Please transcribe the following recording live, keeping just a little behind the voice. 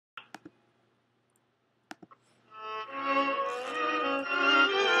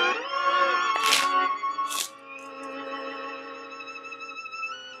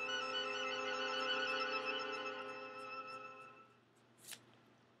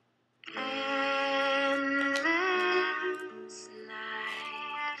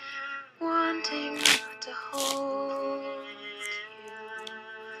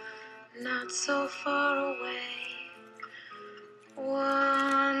so far away.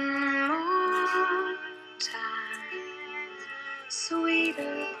 One more time, sweeter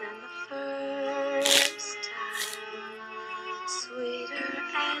than the first time, sweeter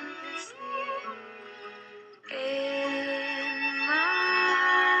endlessly. In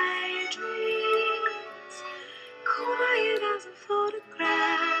my dreams, quiet as a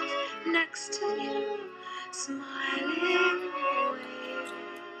photograph, next to you, smiling, waiting.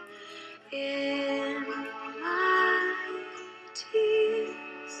 In my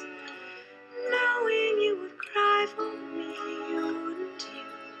tears, knowing you would cry for me, wouldn't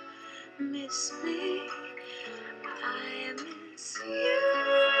you miss me? I miss you.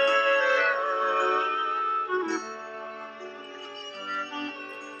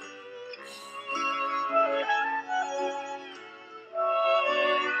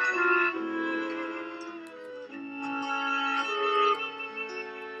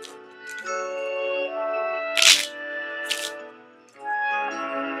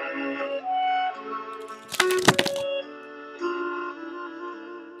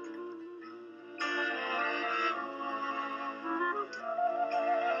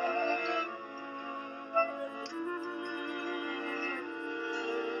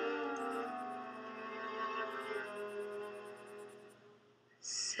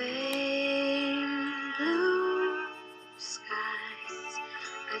 Same blue skies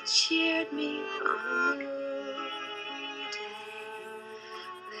that cheered me on a new day,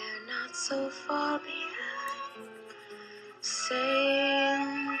 they're not so far behind.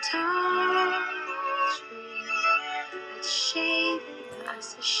 Same tall tree that shaded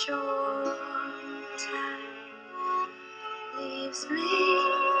us a short time leaves me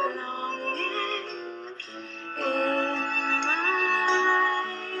longing in my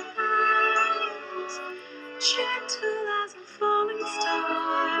eyes, gentle